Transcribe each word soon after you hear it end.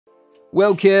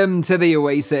Welcome to the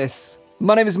Oasis.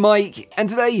 My name is Mike, and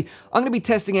today I'm going to be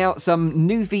testing out some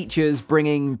new features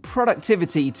bringing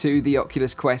productivity to the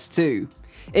Oculus Quest 2.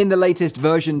 In the latest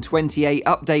version 28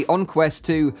 update on Quest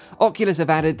 2, Oculus have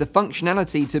added the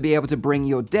functionality to be able to bring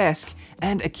your desk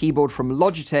and a keyboard from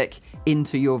Logitech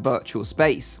into your virtual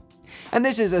space. And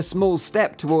this is a small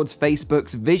step towards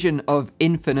Facebook's vision of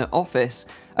Infinite Office,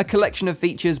 a collection of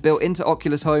features built into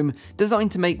Oculus Home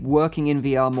designed to make working in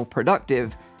VR more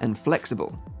productive and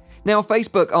flexible. Now,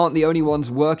 Facebook aren't the only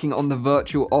ones working on the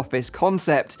virtual office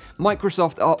concept.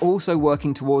 Microsoft are also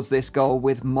working towards this goal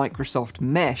with Microsoft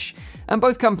Mesh, and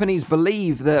both companies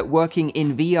believe that working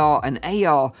in VR and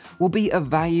AR will be a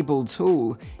valuable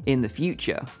tool in the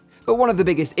future. But one of the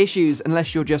biggest issues,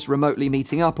 unless you're just remotely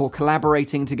meeting up or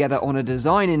collaborating together on a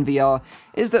design in VR,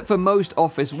 is that for most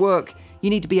office work,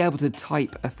 you need to be able to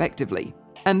type effectively.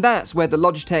 And that's where the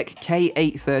Logitech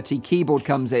K830 keyboard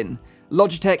comes in.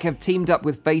 Logitech have teamed up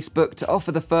with Facebook to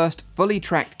offer the first fully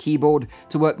tracked keyboard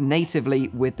to work natively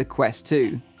with the Quest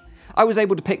 2. I was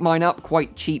able to pick mine up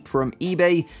quite cheap from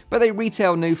eBay, but they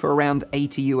retail new for around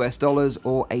 $80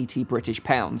 or 80 British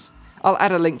pounds. I'll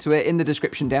add a link to it in the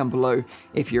description down below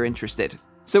if you're interested.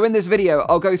 So in this video,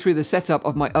 I'll go through the setup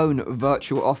of my own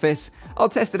virtual office, I'll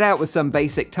test it out with some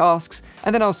basic tasks,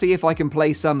 and then I'll see if I can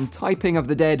play some Typing of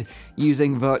the Dead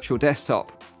using Virtual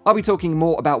Desktop. I'll be talking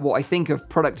more about what I think of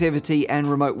productivity and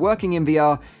remote working in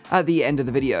VR at the end of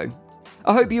the video.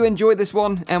 I hope you enjoyed this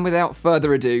one, and without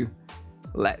further ado,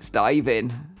 let's dive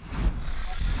in.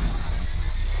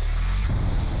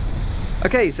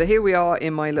 Okay, so here we are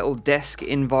in my little desk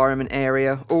environment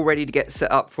area, all ready to get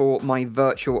set up for my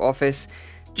virtual office.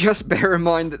 Just bear in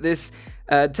mind that this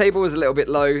table is a little bit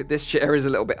low, this chair is a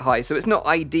little bit high, so it's not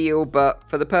ideal, but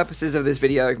for the purposes of this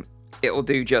video, it'll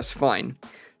do just fine.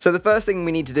 So the first thing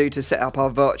we need to do to set up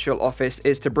our virtual office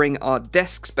is to bring our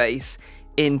desk space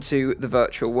into the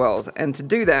virtual world. And to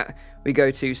do that, we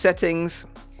go to Settings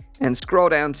and scroll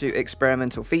down to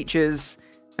Experimental Features,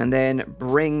 and then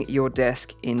bring your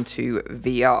desk into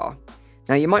VR.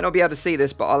 Now, you might not be able to see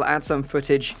this, but I'll add some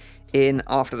footage in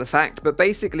after the fact, but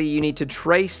basically you need to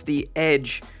trace the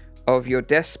edge of your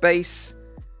desk space,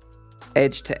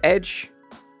 edge to edge,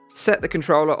 set the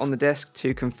controller on the desk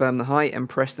to confirm the height and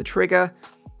press the trigger,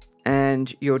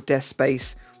 and your desk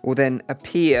space will then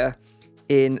appear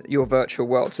in your virtual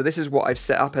world. So this is what I've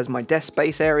set up as my desk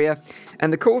space area.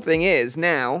 And the cool thing is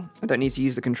now, I don't need to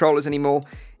use the controllers anymore,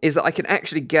 is that I can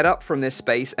actually get up from this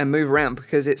space and move around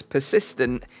because it's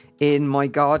persistent in my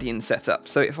Guardian setup.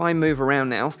 So if I move around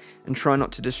now and try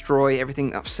not to destroy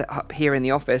everything I've set up here in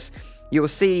the office, you'll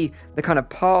see the kind of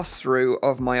pass-through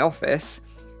of my office,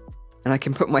 and I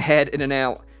can put my head in and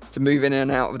out to move in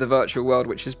and out of the virtual world,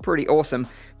 which is pretty awesome.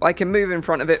 But I can move in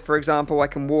front of it, for example, I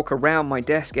can walk around my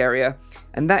desk area,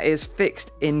 and that is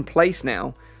fixed in place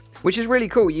now, which is really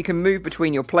cool. You can move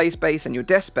between your play space and your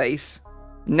desk space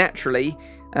naturally,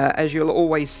 as you'll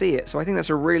always see it. So I think that's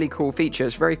a really cool feature.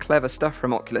 It's very clever stuff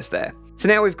from Oculus there. So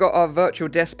now we've got our virtual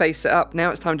desk space set up. Now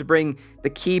it's time to bring the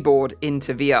keyboard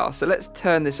into VR. So let's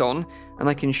turn this on, and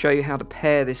I can show you how to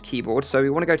pair this keyboard. So we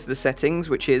want to go to the settings,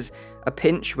 which is a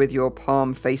pinch with your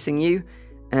palm facing you.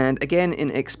 And again,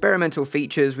 in experimental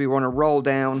features, we want to roll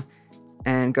down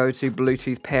and go to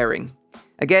Bluetooth pairing.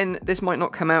 Again, this might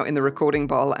not come out in the recording,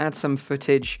 but I'll add some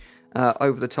footage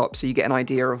over the top so you get an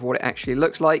idea of what it actually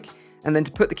looks like. And then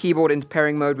to put the keyboard into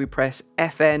pairing mode, we press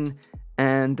FN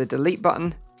and the delete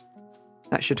button.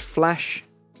 That should flash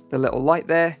the little light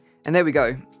there. And there we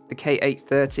go. The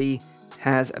K830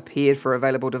 has appeared for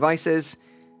available devices.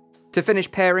 To finish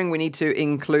pairing, we need to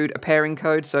include a pairing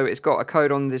code. So it's got a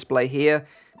code on the display here.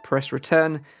 Press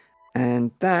return,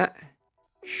 and that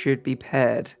should be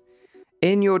paired.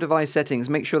 In your device settings,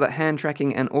 make sure that hand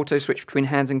tracking and auto switch between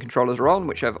hands and controllers are on,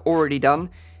 which I've already done.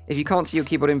 If you can't see your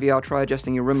keyboard in VR, try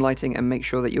adjusting your room lighting and make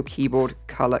sure that your keyboard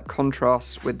color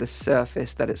contrasts with the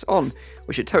surface that it's on,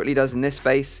 which it totally does in this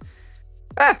space.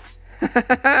 Ah!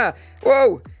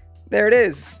 Whoa! There it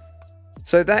is.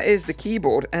 So that is the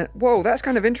keyboard, and whoa, that's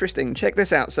kind of interesting. Check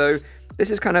this out. So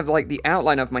this is kind of like the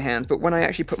outline of my hands, but when I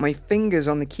actually put my fingers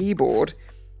on the keyboard,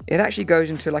 it actually goes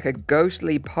into like a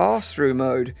ghostly pass-through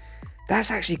mode.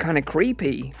 That's actually kind of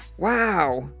creepy.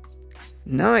 Wow.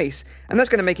 Nice. And that's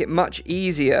going to make it much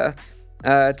easier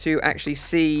to actually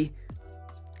see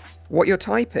what you're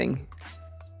typing.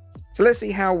 So let's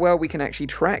see how well we can actually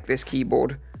track this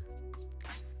keyboard.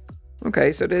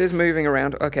 Okay, so it is moving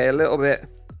around. Okay, a little bit.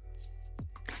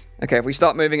 Okay, if we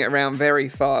start moving it around very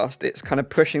fast, it's kind of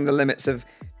pushing the limits of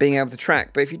being able to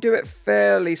track. But if you do it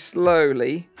fairly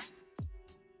slowly,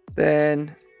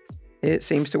 then it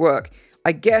seems to work.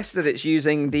 I guess that it's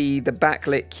using the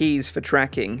backlit keys for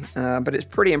tracking, but it's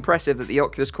pretty impressive that the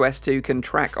Oculus Quest 2 can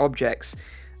track objects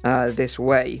this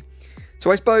way.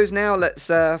 So I suppose now let's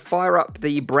fire up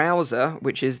the browser,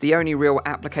 which is the only real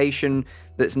application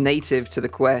that's native to the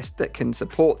Quest that can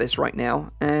support this right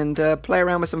now, and play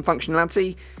around with some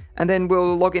functionality, and then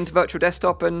we'll log into Virtual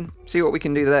Desktop and see what we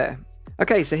can do there.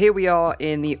 Okay, so here we are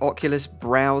in the Oculus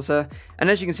browser, and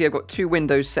as you can see I've got 2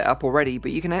 windows set up already,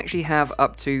 but you can actually have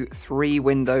up to 3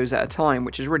 windows at a time,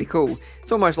 which is really cool.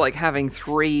 It's almost like having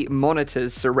 3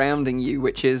 monitors surrounding you,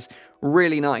 which is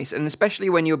really nice, and especially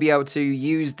when you'll be able to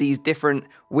use these different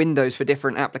windows for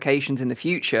different applications in the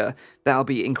future, that'll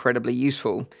be incredibly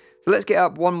useful. So let's get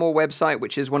up one more website,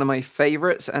 which is one of my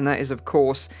favorites, and that is of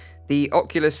course the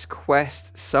Oculus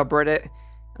Quest subreddit.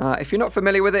 If you're not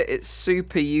familiar with it, it's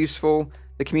super useful.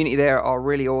 The community there are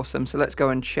really awesome, so let's go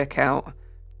and check out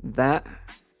that.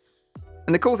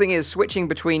 And the cool thing is, switching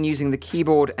between using the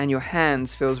keyboard and your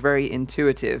hands feels very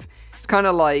intuitive. It's kind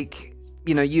of like,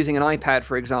 you know, using an iPad,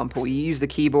 for example. You use the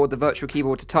keyboard, the virtual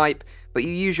keyboard, to type, but you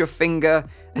use your finger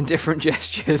and different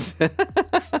gestures.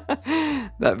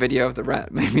 That video of the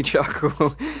rat made me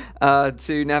chuckle.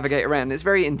 To navigate around. It's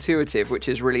very intuitive, which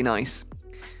is really nice.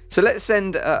 So let's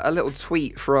send a little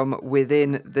tweet from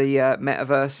within the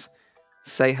metaverse.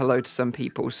 Say hello to some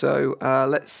people. So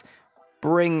let's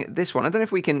bring this one. I don't know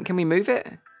if we can we move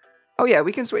it? Oh yeah,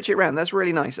 we can switch it around. That's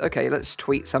really nice. Okay, let's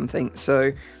tweet something.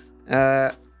 So,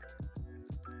 hello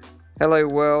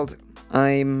world.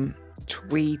 I'm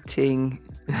tweeting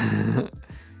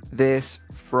this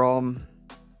from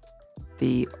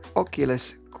the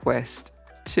Oculus Quest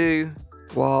 2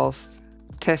 whilst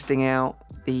testing out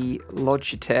the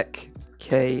Logitech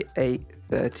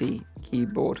K830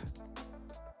 keyboard.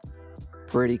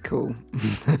 Pretty cool.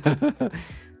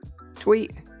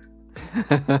 Tweet.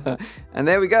 And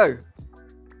there we go.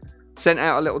 Sent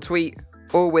out a little tweet,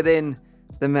 all within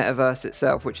the metaverse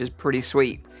itself, which is pretty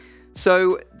sweet.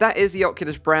 So that is the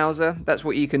Oculus browser. That's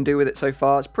what you can do with it so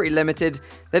far. It's pretty limited.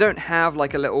 They don't have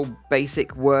like a little basic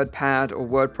WordPad or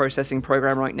word processing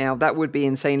program right now. That would be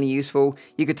insanely useful.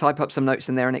 You could type up some notes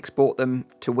in there and export them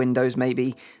to Windows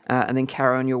maybe, and then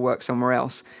carry on your work somewhere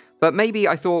else. But maybe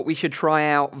I thought we should try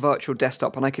out Virtual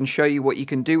Desktop, and I can show you what you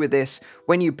can do with this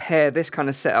when you pair this kind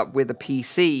of setup with a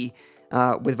PC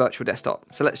with Virtual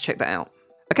Desktop. So let's check that out.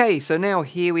 Okay, so now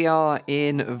here we are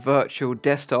in Virtual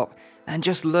Desktop, and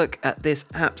just look at this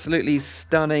absolutely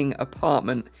stunning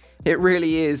apartment. It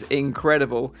really is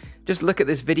incredible. Just look at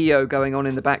this video going on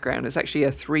in the background. It's actually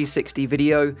a 360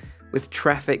 video with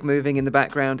traffic moving in the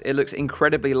background. It looks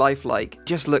incredibly lifelike.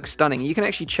 Just looks stunning. You can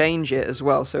actually change it as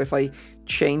well. So if I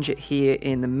change it here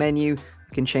in the menu,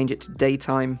 I can change it to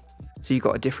daytime, so you've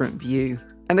got a different view.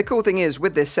 And the cool thing is,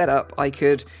 with this setup, I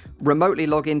could remotely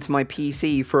log into my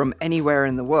PC from anywhere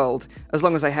in the world, as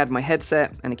long as I had my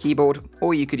headset and a keyboard,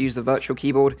 or you could use the virtual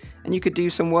keyboard, and you could do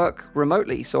some work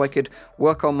remotely. So I could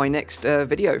work on my next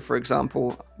video, for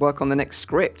example, work on the next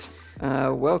script.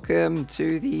 Welcome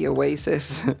to the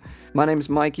Oasis. My name's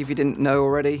Mike, if you didn't know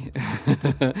already.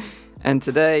 And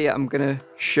today I'm gonna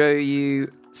show you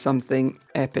something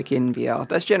epic in VR.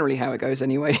 That's generally how it goes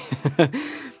anyway.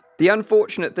 The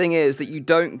unfortunate thing is that you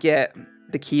don't get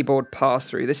the keyboard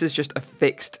pass-through. This is just a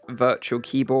fixed virtual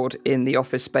keyboard in the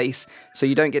office space, so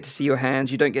you don't get to see your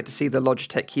hands, you don't get to see the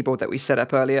Logitech keyboard that we set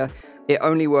up earlier. It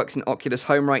only works in Oculus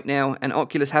Home right now, and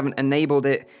Oculus haven't enabled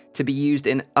it to be used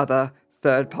in other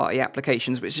third-party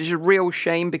applications, which is a real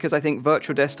shame because I think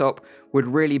Virtual Desktop would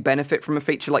really benefit from a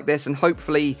feature like this, and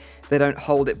hopefully they don't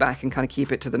hold it back and kind of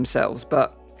keep it to themselves,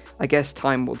 but I guess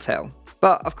time will tell.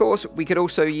 But of course, we could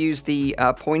also use the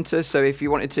pointer, so if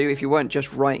you wanted to, if you weren't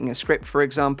just writing a script, for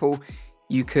example,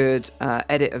 you could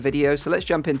edit a video. So let's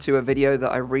jump into a video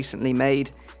that I recently made.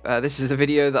 This is a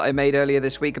video that I made earlier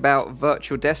this week about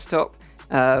Virtual Desktop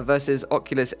versus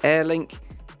Oculus Air Link.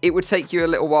 It would take you a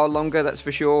little while longer, that's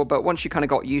for sure, but once you kind of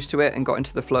got used to it and got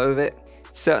into the flow of it,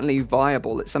 certainly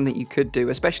viable. It's something you could do,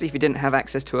 especially if you didn't have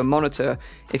access to a monitor,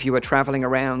 if you were traveling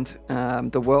around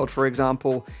the world, for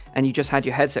example, and you just had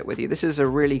your headset with you. This is a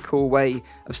really cool way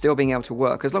of still being able to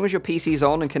work. As long as your PC's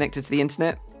on and connected to the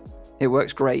internet, it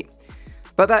works great.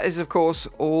 But that is, of course,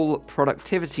 all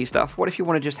productivity stuff. What if you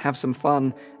want to just have some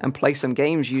fun and play some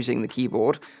games using the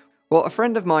keyboard? Well, a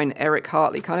friend of mine, Eric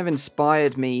Hartley, kind of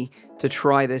inspired me to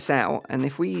try this out. And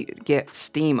if we get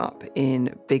Steam up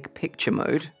in big picture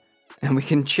mode, and we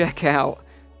can check out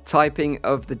Typing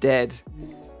of the Dead.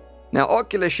 Now,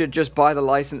 Oculus should just buy the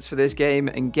license for this game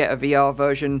and get a VR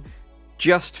version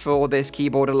just for this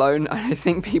keyboard alone. I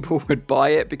think people would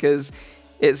buy it because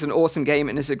it's an awesome game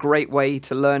and it's a great way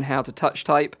to learn how to touch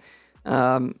type.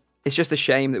 It's just a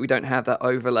shame that we don't have that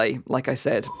overlay. Like I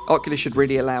said, Oculus should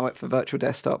really allow it for virtual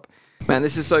desktop. Man,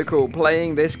 this is so cool,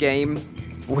 playing this game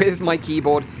with my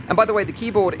keyboard. And by the way, the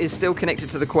keyboard is still connected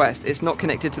to the Quest. It's not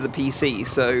connected to the PC,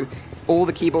 so all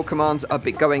the keyboard commands are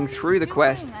going through the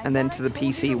Quest and then to the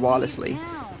PC wirelessly.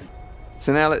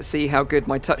 So now let's see how good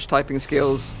my touch typing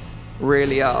skills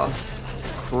really are.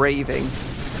 Craving.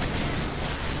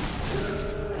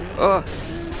 Oh.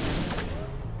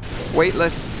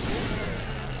 Weightless.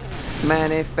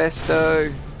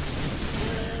 Manifesto.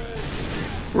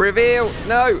 Reveal.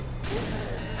 No.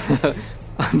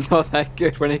 I'm not that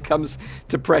good when it comes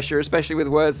to pressure, especially with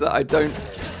words that I don't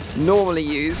normally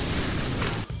use.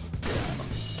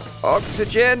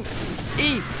 Oxygen.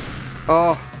 E.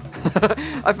 Oh.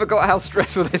 I forgot how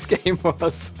stressful this game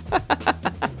was.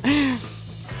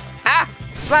 Ah!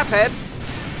 Slaphead!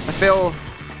 I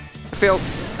feel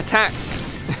attacked.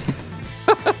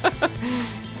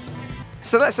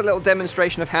 So that's a little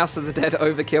demonstration of House of the Dead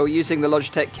overkill using the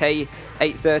Logitech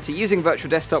K830, using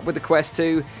Virtual Desktop with the Quest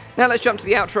 2. Now let's jump to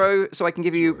the outro so I can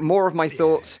give you more of my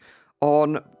thoughts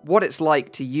on what it's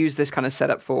like to use this kind of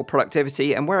setup for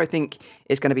productivity and where I think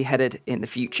it's going to be headed in the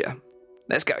future.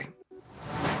 Let's go.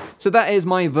 So that is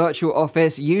my virtual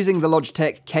office using the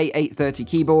Logitech K830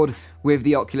 keyboard with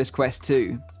the Oculus Quest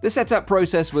 2. The setup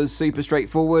process was super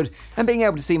straightforward, and being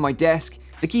able to see my desk,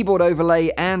 the keyboard overlay,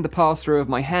 and the pass-through of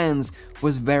my hands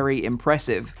was very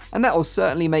impressive. And that will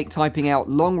certainly make typing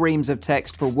out long reams of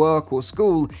text for work or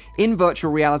school in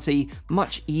virtual reality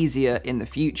much easier in the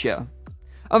future.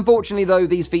 Unfortunately though,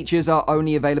 these features are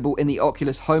only available in the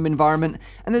Oculus home environment,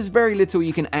 and there's very little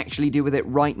you can actually do with it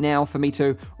right now for me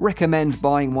to recommend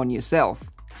buying one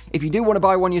yourself. If you do want to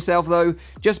buy one yourself though,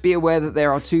 just be aware that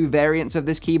there are two variants of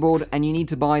this keyboard and you need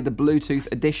to buy the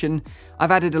Bluetooth edition.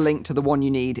 I've added a link to the one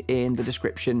you need in the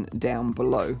description down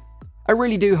below. I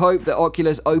really do hope that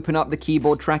Oculus open up the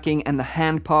keyboard tracking and the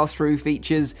hand pass-through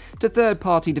features to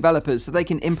third-party developers so they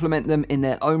can implement them in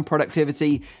their own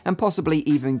productivity and possibly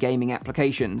even gaming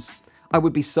applications. I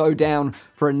would be so down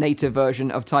for a native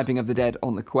version of Typing of the Dead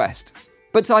on the Quest.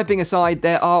 But typing aside,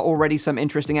 there are already some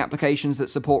interesting applications that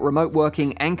support remote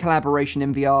working and collaboration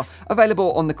in VR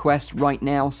available on the Quest right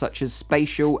now, such as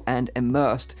Spatial and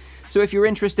Immersed. So if you're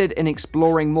interested in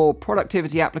exploring more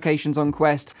productivity applications on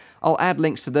Quest, I'll add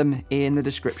links to them in the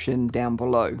description down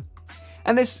below.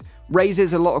 And this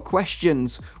raises a lot of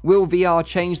questions. Will VR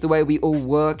change the way we all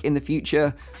work in the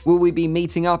future? Will we be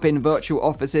meeting up in virtual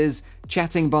offices,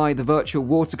 chatting by the virtual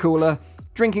water cooler,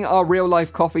 drinking our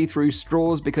real-life coffee through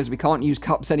straws because we can't use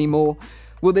cups anymore?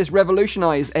 Will this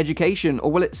revolutionize education,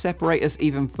 or will it separate us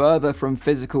even further from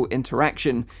physical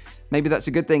interaction? Maybe that's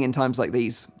a good thing in times like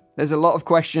these. There's a lot of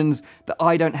questions that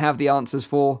I don't have the answers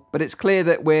for, but it's clear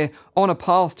that we're on a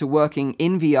path to working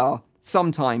in VR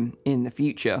sometime in the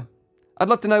future. I'd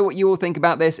love to know what you all think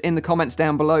about this in the comments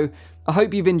down below. I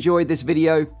hope you've enjoyed this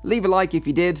video. Leave a like if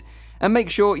you did, and make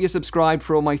sure you're subscribed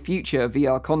for all my future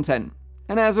VR content.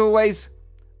 And as always,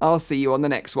 I'll see you on the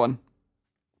next one.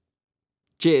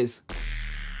 Cheers.